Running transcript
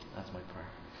prayer.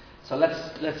 So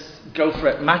let's go for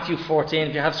it. Matthew 14.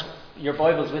 If you have your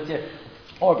Bibles with you,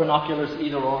 or binoculars,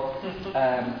 either or,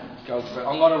 go for it.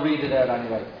 I'm going to read it out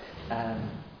anyway.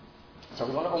 So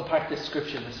we're going to unpack this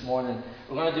scripture this morning.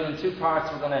 We're going to do it in two parts.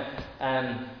 I'm going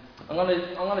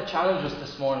to challenge us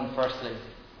this morning, firstly,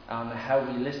 on how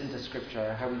we listen to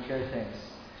scripture, how we hear things,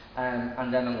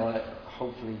 and then I'm going to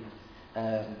hopefully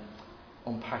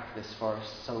unpack this for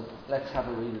us. So let's have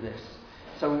a read of this.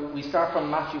 So we start from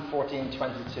Matthew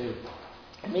 14:22.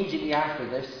 Immediately after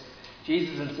this,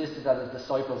 Jesus insisted that his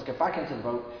disciples get back into the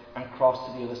boat and cross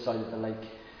to the other side of the lake,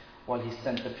 while he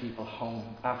sent the people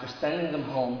home. After sending them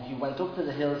home, he went up to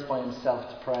the hills by himself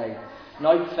to pray.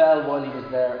 Night fell while he was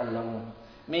there alone.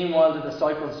 Meanwhile, the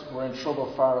disciples were in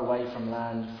trouble far away from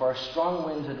land, for a strong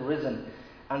wind had risen,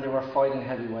 and they were fighting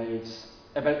heavy waves.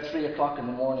 About 3 o'clock in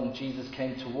the morning, Jesus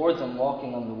came towards them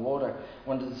walking on the water.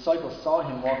 When the disciples saw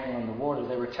him walking on the water,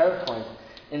 they were terrified.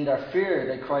 In their fear,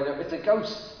 they cried out, "It's a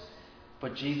ghost!"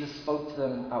 But Jesus spoke to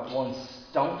them at once.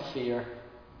 Don't be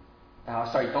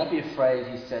afraid,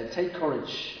 he said. Take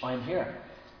courage, I am here.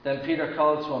 Then Peter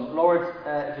called to him, "Lord,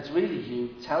 if it's really you,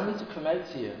 tell me to come out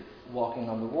to you, walking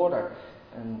on the water."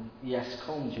 And "Yes,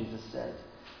 come," Jesus said.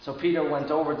 So Peter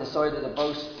went over the side of the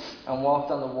boat and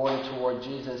walked on the water toward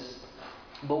Jesus.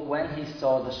 But when he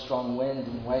saw the strong wind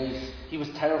and waves, he was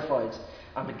terrified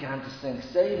and began to sink.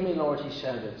 "Save me, Lord," he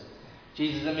shouted.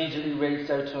 Jesus immediately reached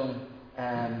out to him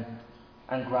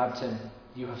and grabbed him.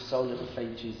 "You have so little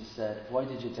faith," Jesus said. "Why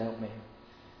did you doubt me?"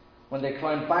 When they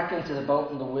climbed back into the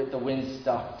boat and the wind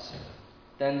stopped,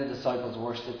 then the disciples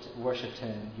worshipped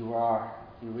him. You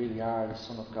really are the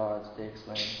Son of God," they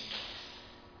exclaimed.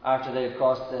 After they had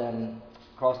crossed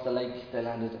the lake, they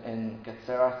landed in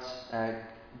Gennesaret,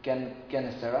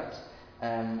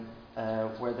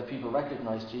 where the people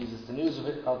recognized Jesus. The news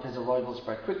of his arrival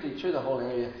spread quickly through the whole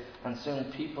area, and soon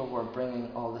people were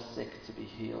bringing all the sick to be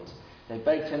healed. They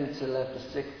begged him to let the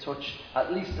sick touch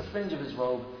at least the fringe of his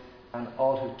robe, and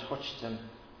all who touched him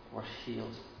were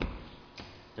healed.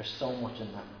 There's so much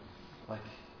in that.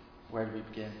 Where do we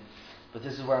begin? But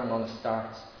this is where I'm going to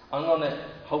start. I'm going to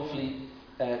hopefully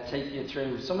take you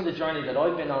through some of the journey that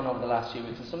I've been on over the last few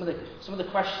weeks, and some of the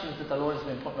questions that the Lord has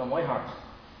been putting on my heart.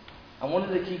 And one of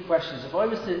the key questions,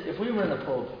 if we were in a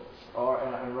pub or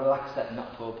a relaxed setting,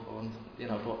 not pub,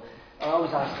 but I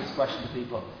always ask this question to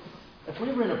people. If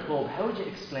we were in a pub, how would you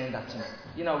explain that to me?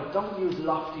 Don't use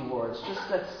lofty words.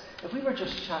 If we were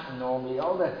just chatting normally,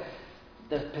 all the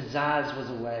pizzazz was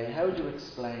away, how would you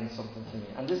explain something to me?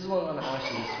 And this is what I'm going to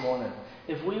ask you this morning.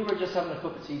 If we were just having a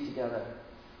cup of tea together,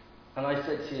 and I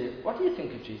said to you, "What do you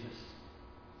think of Jesus?"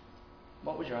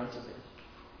 what would your answer be?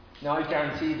 Now, I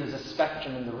guarantee there's a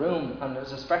spectrum in the room, and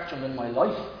there's a spectrum in my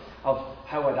life of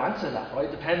how I'd answer that,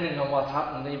 right? Depending on what's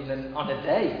happening, even on a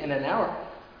day, in an hour,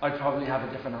 I'd probably have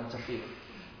a different answer for you.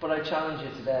 But I challenge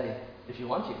you today, if you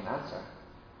want, you can answer,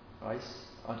 right?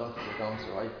 I don't think we're going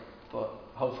to, right? But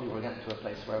hopefully we're getting to a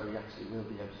place where we actually will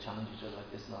be able to challenge each other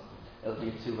like this. It'll be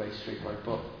a two-way street, right?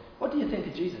 But what do you think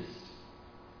of Jesus?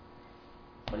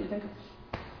 What do you think of him?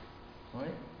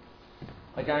 Right?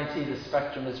 I guarantee the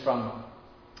spectrum is from,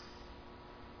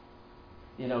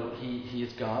 he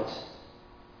is God,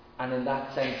 and in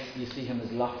that sense you see him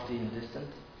as lofty and distant.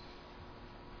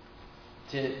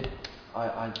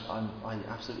 I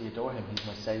absolutely adore him. He's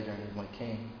my Saviour and he's my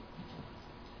King.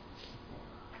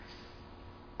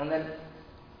 And then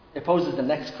it poses the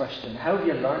next question: how have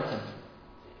you learned him?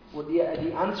 Well, the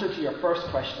answer to your first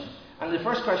question, and the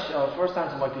first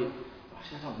answer might be,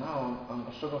 "Actually, I don't know.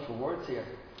 I'm struggling for words here."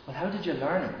 Well, how did you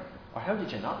learn him, or how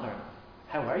did you not learn him?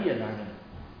 How are you learning him?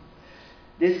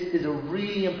 This is a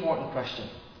really important question,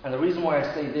 and the reason why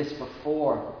I say this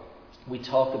before we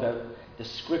talk about the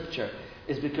Scripture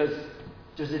is because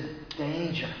there's a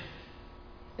danger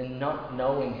in not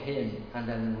knowing him and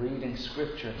then reading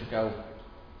Scripture to go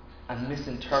and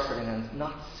misinterpreting and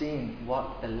not seeing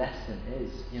what the lesson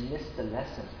is. You miss the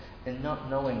lesson in not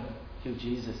knowing who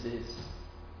Jesus is.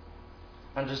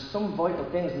 And there's some vital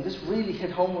things, and this really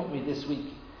hit home with me this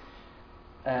week.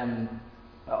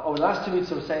 Over the last 2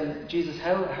 weeks I was saying, Jesus,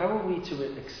 how are we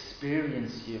to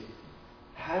experience you?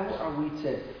 How are we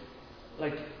to,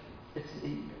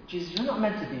 Jesus, you're not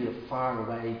meant to be far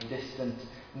away, distant,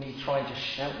 me trying to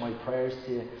shout my prayers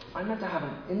to you. I'm meant to have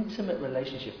an intimate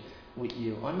relationship with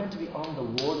you. I'm meant to be on the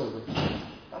water with you.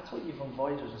 That's what you've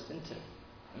invited us into.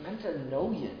 I'm meant to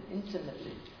know you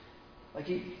intimately.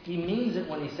 He means it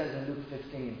when he says in Luke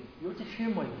 15, "You're to hear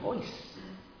my voice."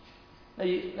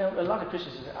 Now a lot of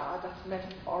Christians say, that's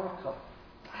metaphorical.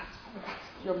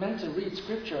 You're meant to read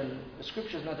Scripture, and the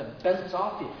Scripture is meant to bounce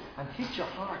off you and hit your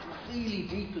heart really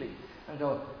deeply and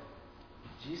go,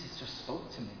 Jesus just spoke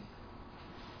to me.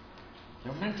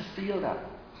 You're meant to feel that.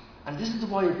 And this is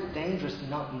why it's dangerous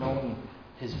not knowing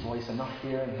his voice and not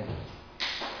hearing him.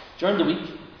 During the week,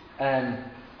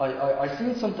 I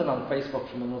seen something on Facebook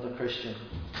from another Christian.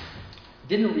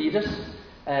 Didn't read it,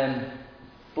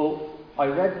 but I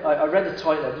read the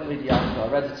title. I didn't read the article. I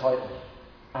read the title,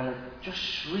 and it just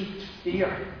shrieked fear.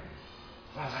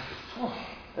 And I was like, oh,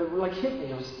 it like hit me.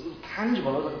 It was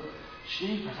tangible. I was like,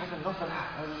 sheep, I've had enough of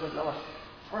that. I was like, oh,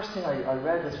 first thing I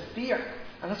read was fear.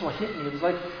 And that's what hit me. It was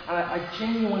like, and I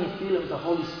genuinely feel it was the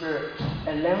Holy Spirit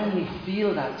allowing me to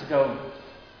feel that, to go,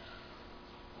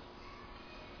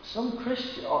 some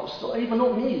Christian, so even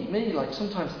not me, like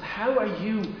sometimes,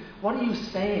 what are you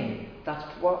saying? That's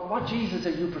what Jesus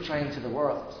are you portraying to the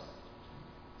world?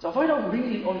 So if I don't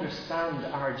really understand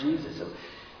our Jesus, if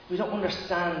we don't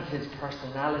understand his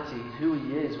personality, who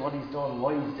he is, what he's done,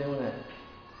 why he's doing it,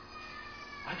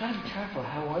 I've got to be careful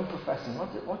how I'm professing.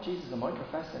 What Jesus am I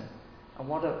professing? And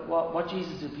what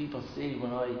Jesus do people see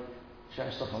when I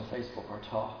share stuff on Facebook or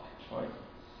talk, right?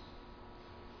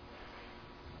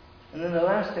 And then the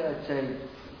last thing I'd say,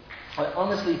 I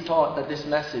honestly thought that this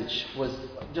message was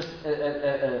just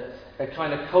a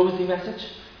kind of cozy message,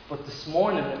 but this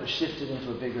morning it was shifted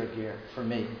into a bigger gear for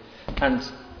me. And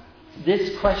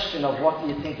this question of what do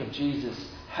you think of Jesus,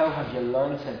 how have you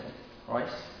learned him, right?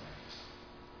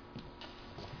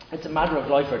 It's a matter of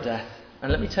life or death.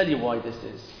 And let me tell you why this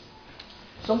is.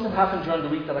 Something happened during the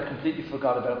week that I completely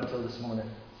forgot about until this morning.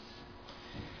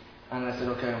 And I said,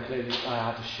 okay, I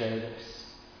have to share this.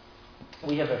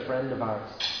 We have a friend of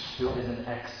ours who is an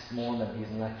ex-Mormon. He's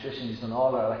an electrician. He's done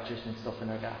all our electrician stuff in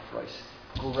our gaff, right?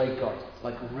 Great guy.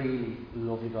 Like, really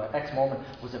lovely guy. Ex-Mormon,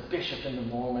 was a bishop in the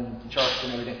Mormon church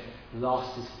and everything.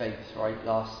 Lost his faith, right? You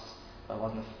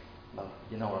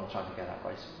know what I'm trying to get at,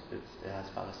 right? It has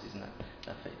fallacies in that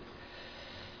faith.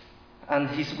 And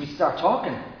we start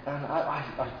talking, and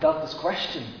I felt this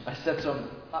question. I said to him,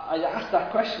 I asked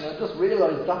that question, and I just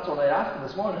realised that's what I asked him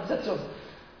this morning. I said to him,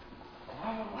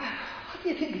 what do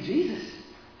you think of Jesus?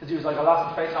 Because he was like, I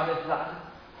lost my faith, I'm into that.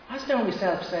 I was down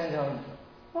myself saying to him,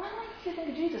 what did you think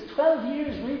of Jesus? 12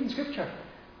 years reading scripture.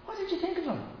 What did you think of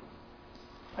him?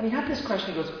 And he had this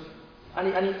question, he goes,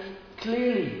 and he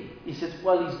clearly, he said,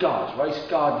 well, he's God, right?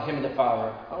 God, him and the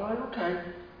Father. I'm like, okay.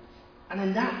 And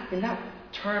in that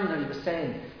term that he was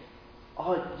saying,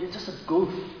 oh, you're just a goof.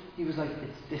 He was like,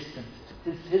 it's distant.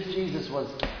 His Jesus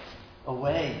was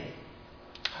away.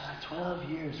 I was like, 12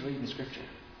 years reading scripture,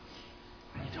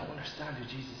 and you don't understand who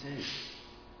Jesus is.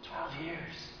 12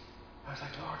 years. I was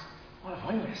like, Lord, what have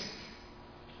I missed?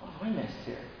 What have I missed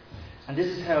here? And this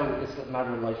is how it's a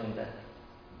matter of life and death.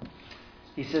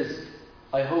 He says,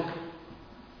 I hope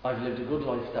I've lived a good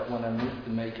life, that when I meet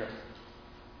the Maker,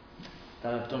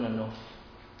 that I've done enough.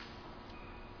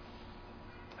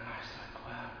 And I was like,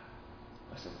 wow.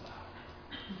 I said, wow.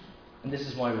 And this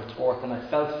is my retort, and I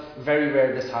felt very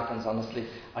rare this happens, honestly.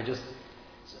 I just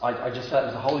felt it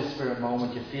was a Holy Spirit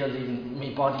moment. You feel even my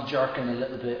body jerking a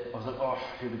little bit. I was like, oh,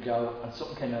 here we go. And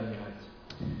something came out of my mouth.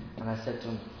 And I said to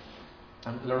him,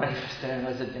 and Lorraine was there, and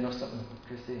I said, you know something,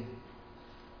 Christy?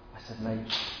 I said, mate,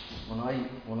 when I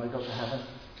go to heaven,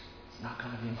 it's not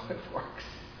going to be my works.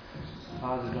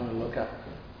 Father's going to look at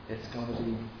it. It's going to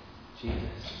be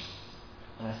Jesus.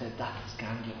 And I said, that's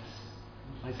scandalous.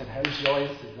 I said, how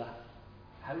joyous is that?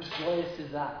 How joyous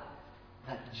is that?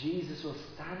 That Jesus will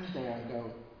stand there and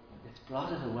go, it's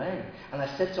blotted away. And I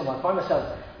said to him, I found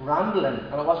myself rambling,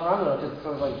 and I wasn't rambling, I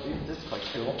was like, Jesus, this is quite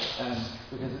cool,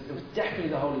 because it was definitely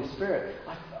the Holy Spirit.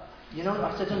 I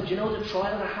said to him, do you know the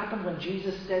trial that happened when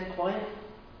Jesus stayed quiet?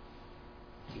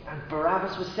 And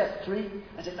Barabbas was set free?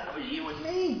 I said, that was you and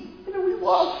me. We were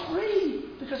all free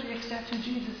because we accept who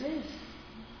Jesus is.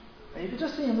 And you could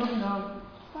just see him looking on,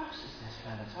 what is this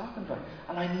fella talking about?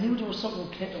 And I knew there was something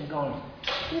clicking going,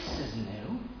 this is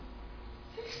new.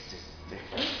 This is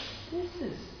different.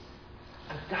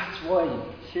 And that's why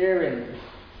hearing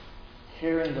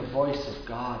the voice of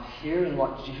God, hearing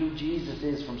who Jesus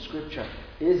is from Scripture,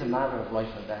 is a matter of life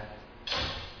and death.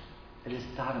 It is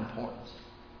that important.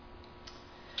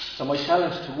 So my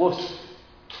challenge to us,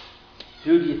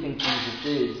 who do you think Jesus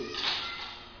is?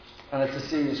 And it's a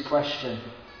serious question.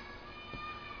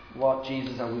 What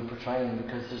Jesus are we portraying?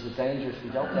 Because there's a danger if we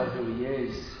don't know who he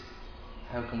is,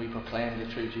 how can we proclaim the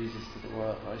true Jesus to the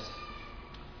world, right?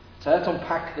 So let's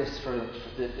unpack this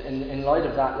in light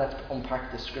of that, let's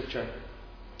unpack this scripture.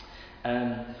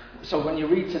 So when you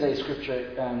read today's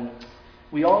scripture,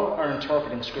 we all are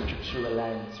interpreting scripture through a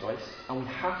lens, right? And we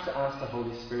have to ask the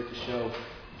Holy Spirit to show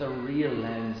the real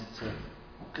lens to,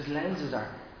 because lenses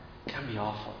can be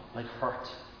awful, like hurt,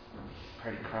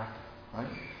 pretty crap, right?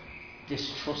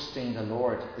 distrusting the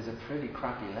Lord is a pretty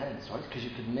crappy lens, right? Because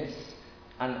you could miss.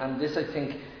 And this, I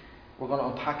think, we're going to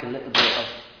unpack a little bit of,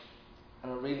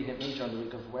 and it really hit me during the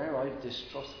week, of where I've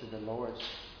distrusted the Lord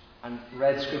and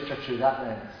read Scripture through that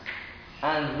lens.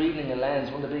 And reading a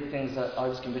lens, one of the big things that I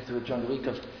was convicted with during the week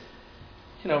of,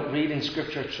 reading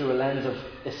Scripture through a lens of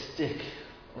a stick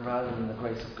rather than the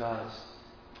grace of God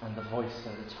and the voice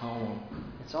and the tone.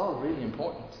 It's all really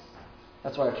important.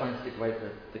 That's why I'm trying to stick away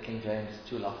from the King James.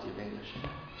 Too lofty of English.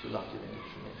 Too lofty of English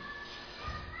for me.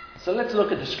 So let's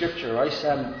look at the Scripture, right?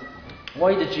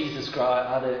 Why did Jesus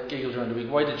I had a giggle during the week.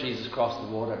 Why did Jesus cross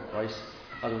the water, right?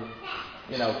 Well,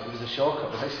 it was a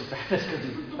shortcut, right? Because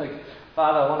he's like,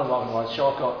 Father, I want to walk on a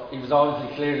shortcut. He was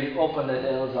obviously clearly up on the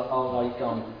hills all night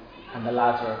going, and the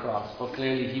lads were across. But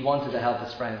clearly he wanted to help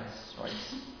his friends, right?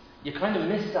 You kind of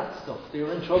miss that stuff. They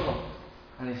were in trouble.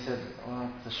 And he said,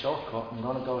 it's a shortcut. I'm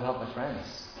going to go help my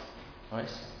friends,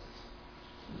 right?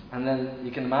 And then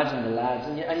you can imagine the lads.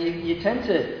 And you tend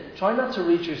to try not to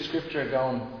read through Scripture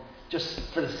going just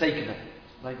for the sake of it.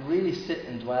 Like really sit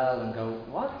and dwell and go,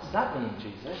 what does that mean,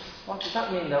 Jesus? What does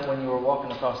that mean that when you were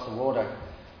walking across the water,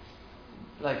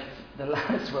 like the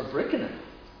lads were bricking it?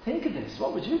 Think of this.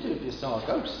 What would you do if you saw a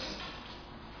ghost?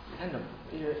 Can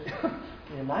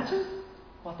you imagine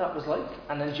what that was like?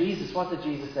 And then Jesus, what did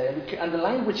Jesus say? And the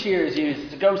language here is used,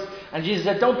 it's a ghost. And Jesus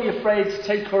said, don't be afraid,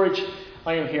 take courage,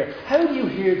 I am here. How do you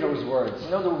hear those words?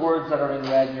 You know the words that are in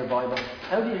red in your Bible?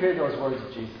 How do you hear those words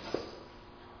of Jesus?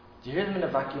 Do you hear them in a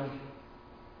vacuum?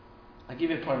 I'll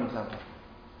give you a prime example.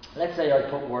 Let's say I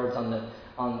put words on the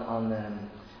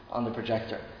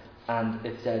projector, and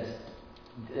it said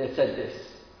this,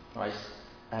 right?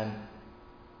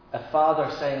 A father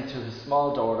saying to his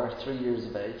small daughter, 3 years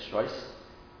of age, right?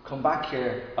 Come back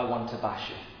here, I want to bash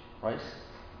you, right?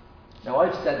 Now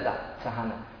I've said that to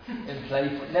Hannah in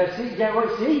playful. Now see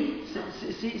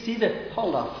the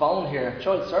hold on phone here,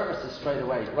 child services straight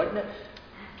away, right now.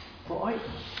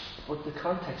 But the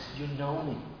context, you know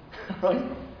me, right?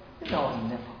 You know I'm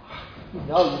never.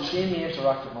 You've seen me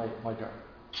interact with my girl.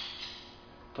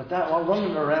 But that one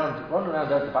running around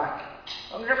out the back.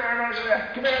 Come here, and it's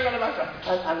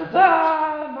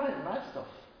mad stuff.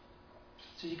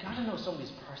 So you got to know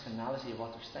somebody's personality of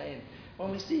what they're saying.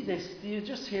 When we see this, do you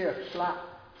just hear a flat,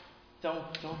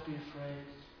 don't be afraid,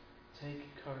 take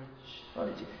courage.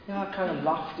 Right? You know, kind of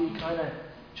lofty, kind of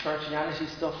churchianity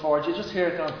stuff, or do you just hear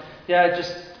it going, yeah,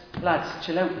 just, lads,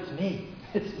 chill out, it's me.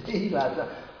 It's me, lads.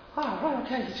 Right,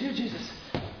 okay, it's you, Jesus.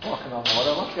 Walking on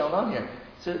water, what's going on here?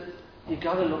 So you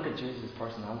got to look at Jesus'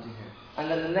 personality here. And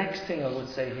then the next thing I would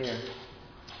say here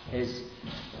is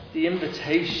the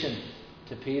invitation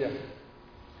to Peter.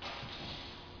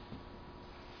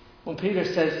 When Peter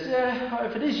says, yeah,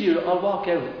 if it is you, I'll walk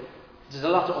out. There's a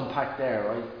lot to unpack there,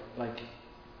 right? Like,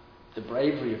 the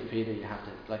bravery of Peter, you have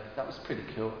to, like, that was pretty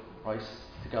cool, right?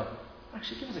 To go,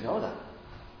 actually, give us a go at that.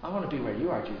 I want to be where you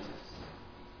are, Jesus.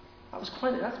 That's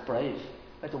brave.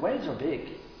 Like, the waves are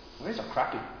big. The waves are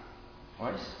crappy,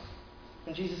 right?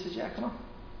 And Jesus says, yeah, come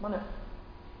on out.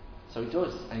 So he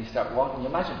does, and he starts walking. You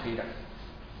imagine Peter.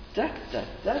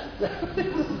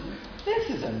 This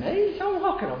is amazing. I'm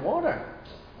walking on water.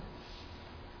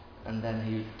 And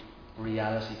then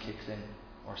reality kicks in,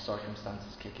 or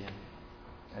circumstances kick in,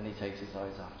 and he takes his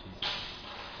eyes off Jesus.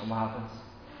 And what happens?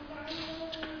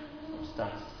 He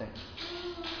starts to sink.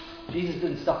 Jesus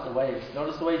didn't stop the waves.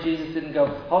 Notice the way Jesus didn't go,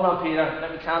 hold on, Peter,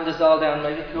 let me calm this all down,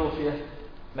 make it cool for you,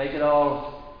 make it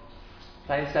all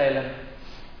plain sailing.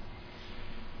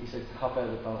 He said, hop out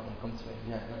of the boat and come to me.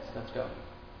 Yeah, let's go.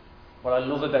 What I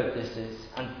love about this is,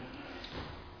 and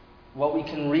what we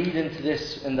can read into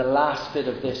this in the last bit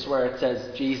of this, where it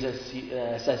says, Jesus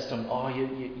says to him,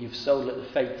 you've so little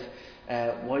faith.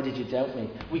 Why did you doubt me?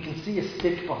 We can see a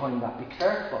stick behind that. Be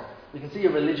careful. We can see a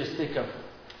religious stick of,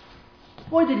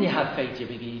 why didn't you have faith, you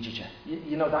big idiot?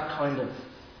 You know, that kind of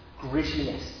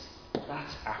grittiness.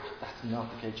 That's not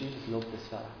the case. Jesus loved this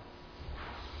fella.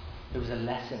 It was a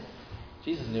lesson.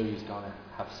 Jesus knew he was going to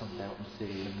have some doubt and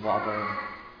see and wobble.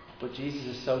 But Jesus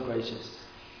is so gracious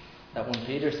that when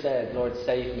Peter said, Lord,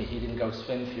 save me, he didn't go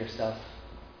swim for yourself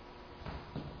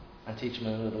and teach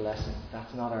him another lesson.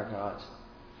 That's not our God.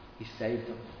 He saved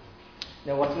him.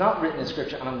 Now, what's not written in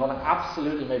Scripture, and I'm going to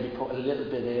absolutely maybe put a little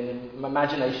bit in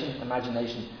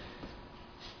imagination.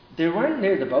 They weren't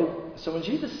near the boat. So when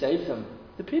Jesus saved them,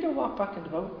 did Peter walk back in the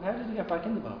boat? How did he get back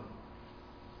in the boat?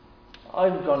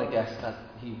 I'm going to guess that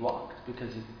he walked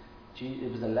because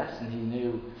it was a lesson. He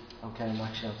knew, okay, I'm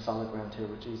actually on solid ground here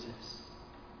with Jesus.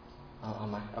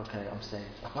 I'm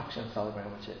saved. I'm actually on solid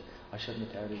ground with you. I shouldn't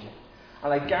have doubted you.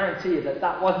 And I guarantee you that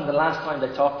that wasn't the last time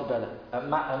they talked about it.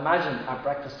 Imagine at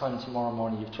breakfast time tomorrow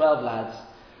morning, you have 12 lads.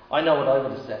 I know what I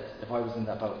would have said if I was in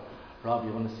that boat. Rob,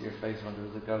 you want to see your face when there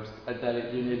was a ghost? I tell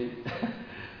you,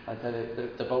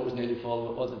 the boat was nearly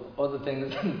full with other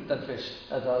things than fish.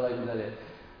 That's all I can tell you.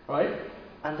 Right?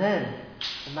 And then,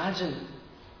 imagine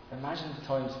the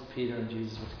times Peter and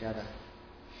Jesus were together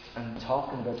and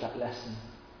talking about that lesson.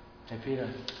 Hey Peter,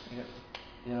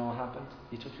 you know what happened?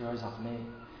 You took your eyes off me.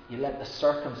 You let the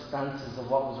circumstances of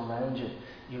what was around you.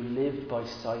 You lived by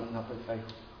sight, not by faith.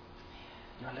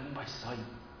 You're living by sight.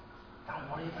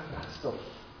 Don't worry about that stuff.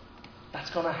 That's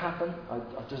going to happen.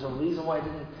 There's a reason why I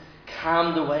didn't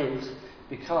calm the waves,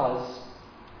 because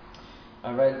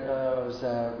I was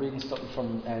reading something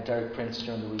from Derek Prince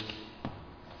during the week,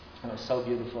 and it was so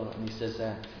beautiful. And he says,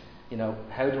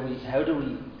 how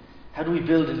do we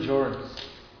build endurance?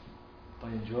 By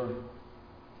enduring,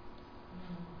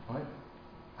 right?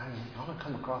 And you're going to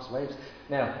come across waves.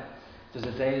 Now, there's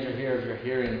a danger here if you're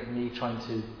hearing me trying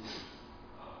to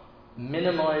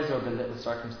minimise or belittle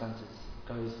circumstances.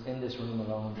 Guys, in this room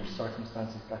alone, there's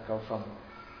circumstances that go from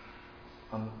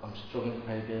I'm struggling to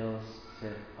pay bills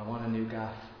to I want a new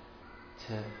gaff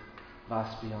to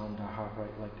vast beyond our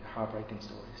heartbreaking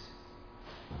stories.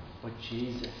 But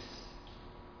Jesus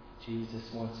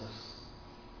wants us.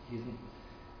 He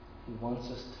wants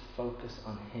us to focus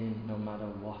on Him no matter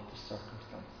what the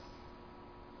circumstance.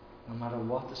 No matter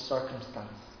what the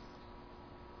circumstance.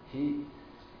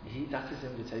 That's His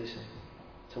invitation,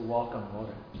 to walk on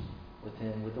water with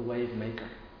Him, with the wave maker.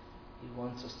 He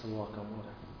wants us to walk on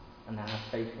water and to have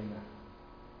faith in that.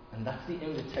 And that's the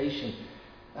invitation.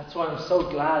 That's why I'm so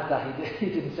glad that he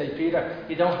didn't say, Peter,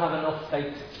 you don't have enough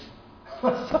faith.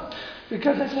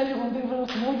 Because I tell you one thing, when I was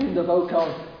in the boat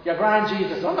going, you're grand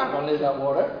Jesus, I'm not going to lose that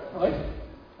water, right?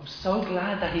 I'm so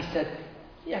glad that he said,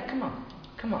 yeah, come on.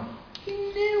 He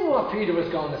knew what Peter was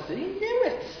going to see. He knew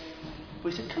it.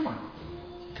 But he said, come on.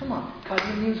 Because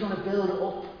he knew he was going to build it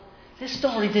up. This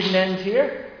story didn't end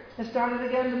here. It started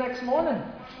again the next morning.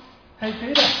 Hey,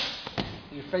 Peter,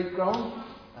 your faith grown?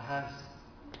 It has.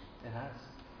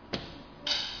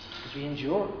 Because we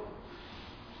endure.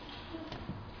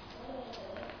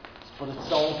 But it's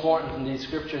so important in these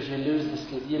scriptures. You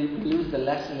lose the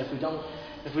lesson if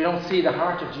we don't see the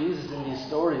heart of Jesus in these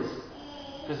stories.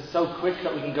 Because it's so quick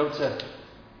that we can go to,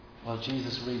 well,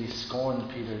 Jesus really scorned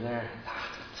Peter there.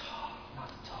 Not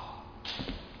at all.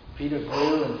 Peter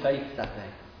grew in faith that day.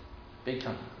 Big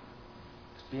time.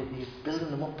 He was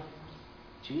building them up.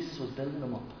 Jesus was building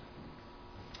them up.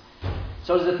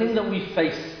 So there's a thing that we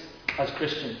face as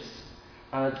Christians,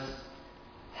 and it's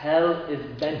hell is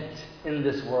bent in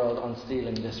this world on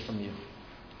stealing this from you,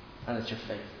 and it's your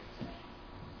faith.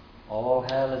 All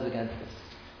hell is against this.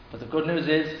 But the good news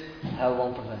is, hell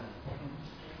won't prevail.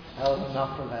 Hell will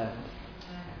not prevail.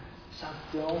 So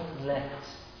don't let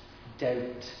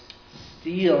doubt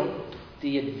steal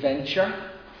the adventure,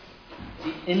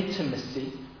 the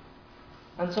intimacy,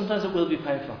 and sometimes it will be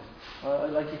painful.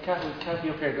 You can't be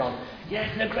up here going, yeah,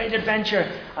 it's a great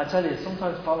adventure. I tell you,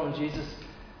 sometimes following Jesus,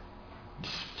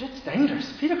 it's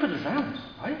dangerous. Peter could have drowned,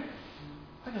 right?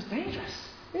 It was dangerous.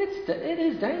 It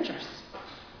is dangerous.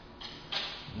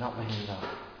 Not with him, though.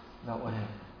 Not with him.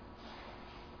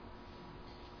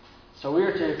 So we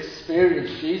are to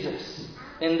experience Jesus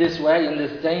in this way, in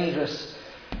this dangerous,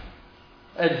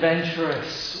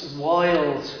 adventurous,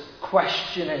 wild,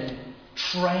 questioning,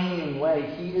 training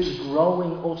way. He is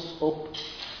growing us up.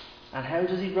 And how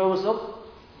does He grow us up?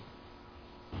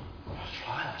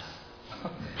 Trials.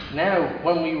 Now,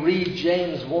 when we read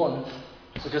James 1,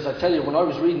 because I tell you, when I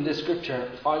was reading this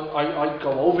scripture, I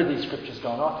go over these scriptures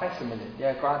going, oh, thanks a million.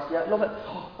 Yeah, Grant, yeah, love it.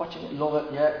 Oh, watching it, love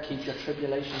it. Yeah, keep your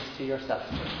tribulations to yourself.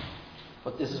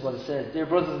 But this is what it says. Dear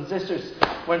brothers and sisters,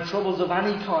 when troubles of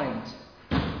any kind,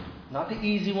 not the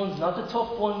easy ones, not the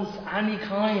tough ones, any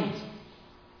kind,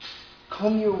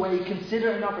 come your way,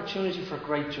 consider an opportunity for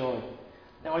great joy.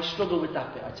 Now, I struggle with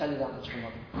that bit, I tell you that much for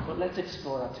nothing. But let's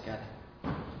explore that together.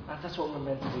 And that's what we're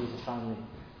meant to do as a family.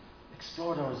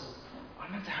 Explore those.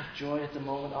 I'm meant to have joy at the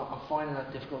moment. I'm finding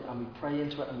that difficult, and we pray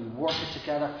into it, and we work it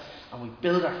together, and we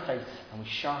build our faith, and we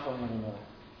sharpen one another.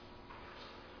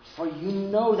 For you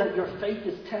know that your faith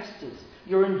is tested.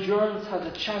 Your endurance has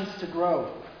a chance to grow.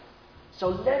 So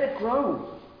let it grow.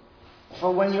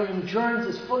 For when your endurance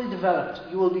is fully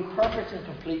developed, you will be perfect and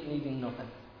complete, needing nothing.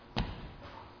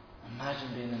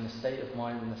 Imagine being in a state of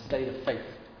mind, in a state of faith,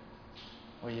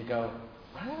 where you go,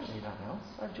 I don't need that else.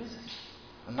 I have Jesus.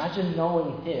 Imagine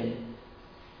knowing Him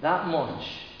that much,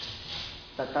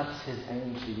 that's His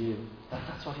aim for you.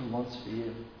 That's what He wants for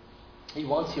you. He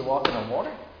wants you walking on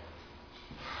water.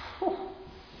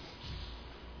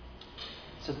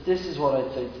 So this is what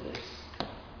I'd say to this.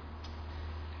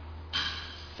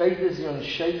 Faith is the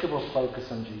unshakable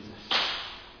focus on Jesus,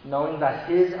 knowing that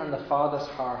His and the Father's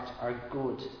heart are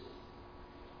good,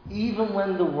 even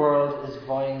when the world is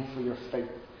vying for your faith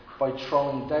by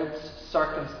throwing doubts,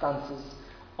 circumstances,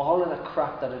 all of the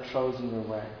crap that it throws in your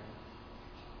way.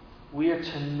 We are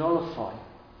to nullify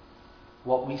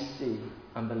what we see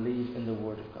and believe in the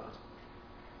Word of God.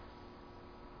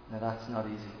 Now that's not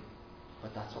easy,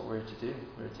 but that's what we're to do.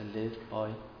 We're to live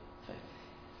by faith,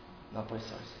 not by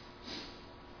sight.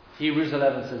 Hebrews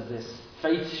 11 says this: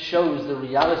 faith shows the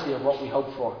reality of what we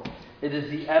hope for. It is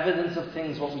the evidence of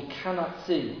things what we cannot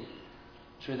see.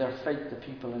 Through their faith, the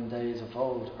people in days of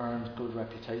old earned good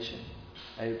reputation.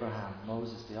 Abraham,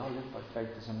 Moses, they all lived by faith.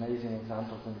 There's amazing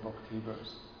examples in the book of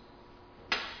Hebrews.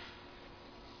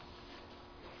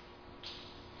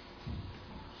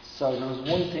 So there was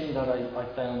one thing that I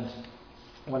found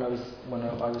when I was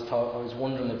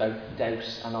wondering about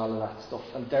doubt and all of that stuff.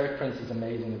 And Derek Prince is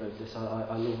amazing about this.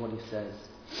 I love what he says.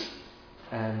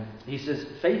 He says,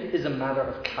 faith is a matter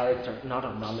of character, not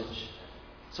of knowledge.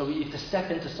 So you have to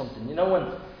step into something. You know,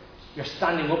 when you're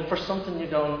standing up for something, you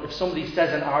go, if somebody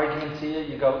says an argument to you,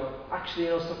 you go, actually,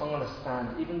 you know something, I'm going to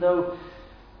stand. Even though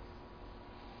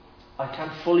I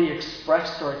can't fully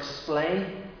express or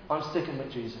explain, I'm sticking with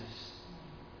Jesus.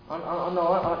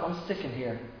 I'm sticking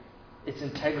here. It's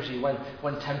integrity.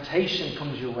 When temptation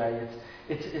comes your way,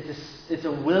 it's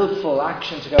a willful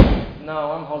action to go,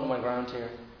 no, I'm holding my ground here.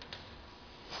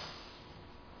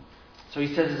 So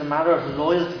he says it's a matter of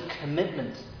loyalty,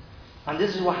 commitment. And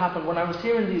this is what happened. When I was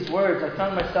hearing these words, I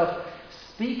found myself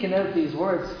speaking out these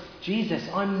words. Jesus,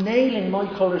 I'm nailing my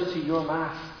colours to your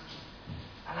mast.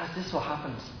 And this is what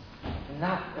happens.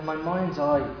 In my mind's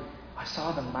eye, I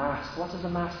saw the mast. What does the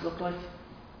mast look like?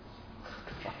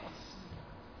 The cross.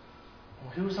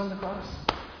 And who's on the cross?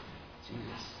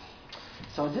 Jesus.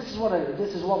 So this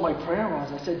is what my prayer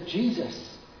was. I said,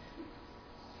 Jesus,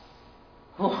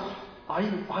 I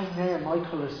nail my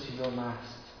colours to your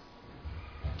mast.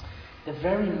 The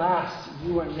very mast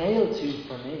you were nailed to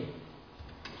for me.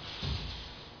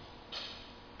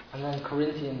 And then 2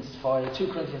 Corinthians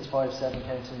 5:7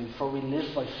 came to me, for we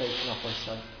live by faith, not by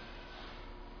sight.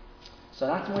 So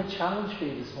that's my challenge for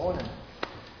you this morning.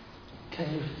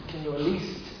 Can you at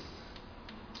least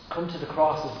come to the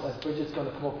cross as Bridget's going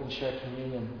to come up and share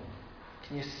communion?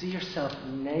 Can you see yourself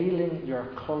nailing your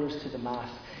colours to the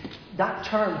mast? That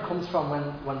term comes from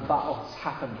when battles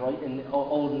happened, right? In the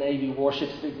old Navy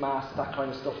warships, big mast, that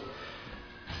kind of stuff.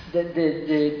 The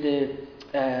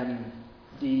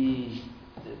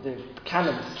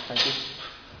cannons,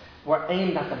 were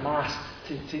aimed at the mast.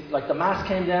 Like the mast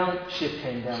came down, ship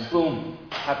came down. Boom,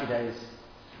 happy days.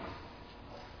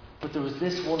 But there was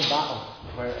this one battle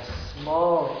where a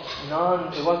small,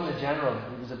 it wasn't a general,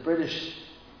 it was a British,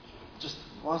 just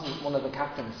wasn't one of the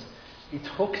captains. He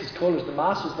took his colours, the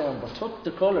mast was down, but took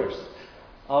the colours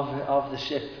of the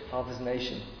ship, of his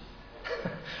nation.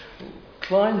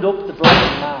 Climbed up the broken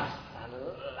mast and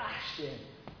lashed in.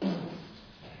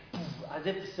 As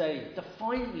if to say,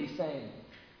 defiantly saying,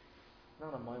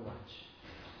 not on my watch.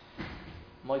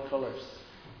 My colours,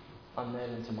 I'm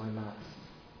nailing to my mast.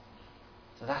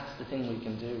 So that's the thing we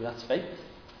can do. That's faith.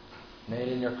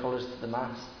 Nailing your colours to the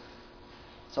mast.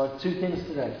 So I have two things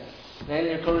today.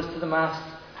 Nailing your colours to the mast,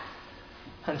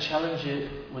 and challenge you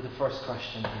with the first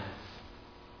question here.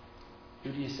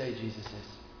 Who do you say Jesus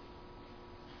is?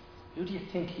 Who do you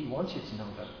think He wants you to know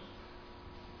about?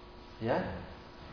 Yeah?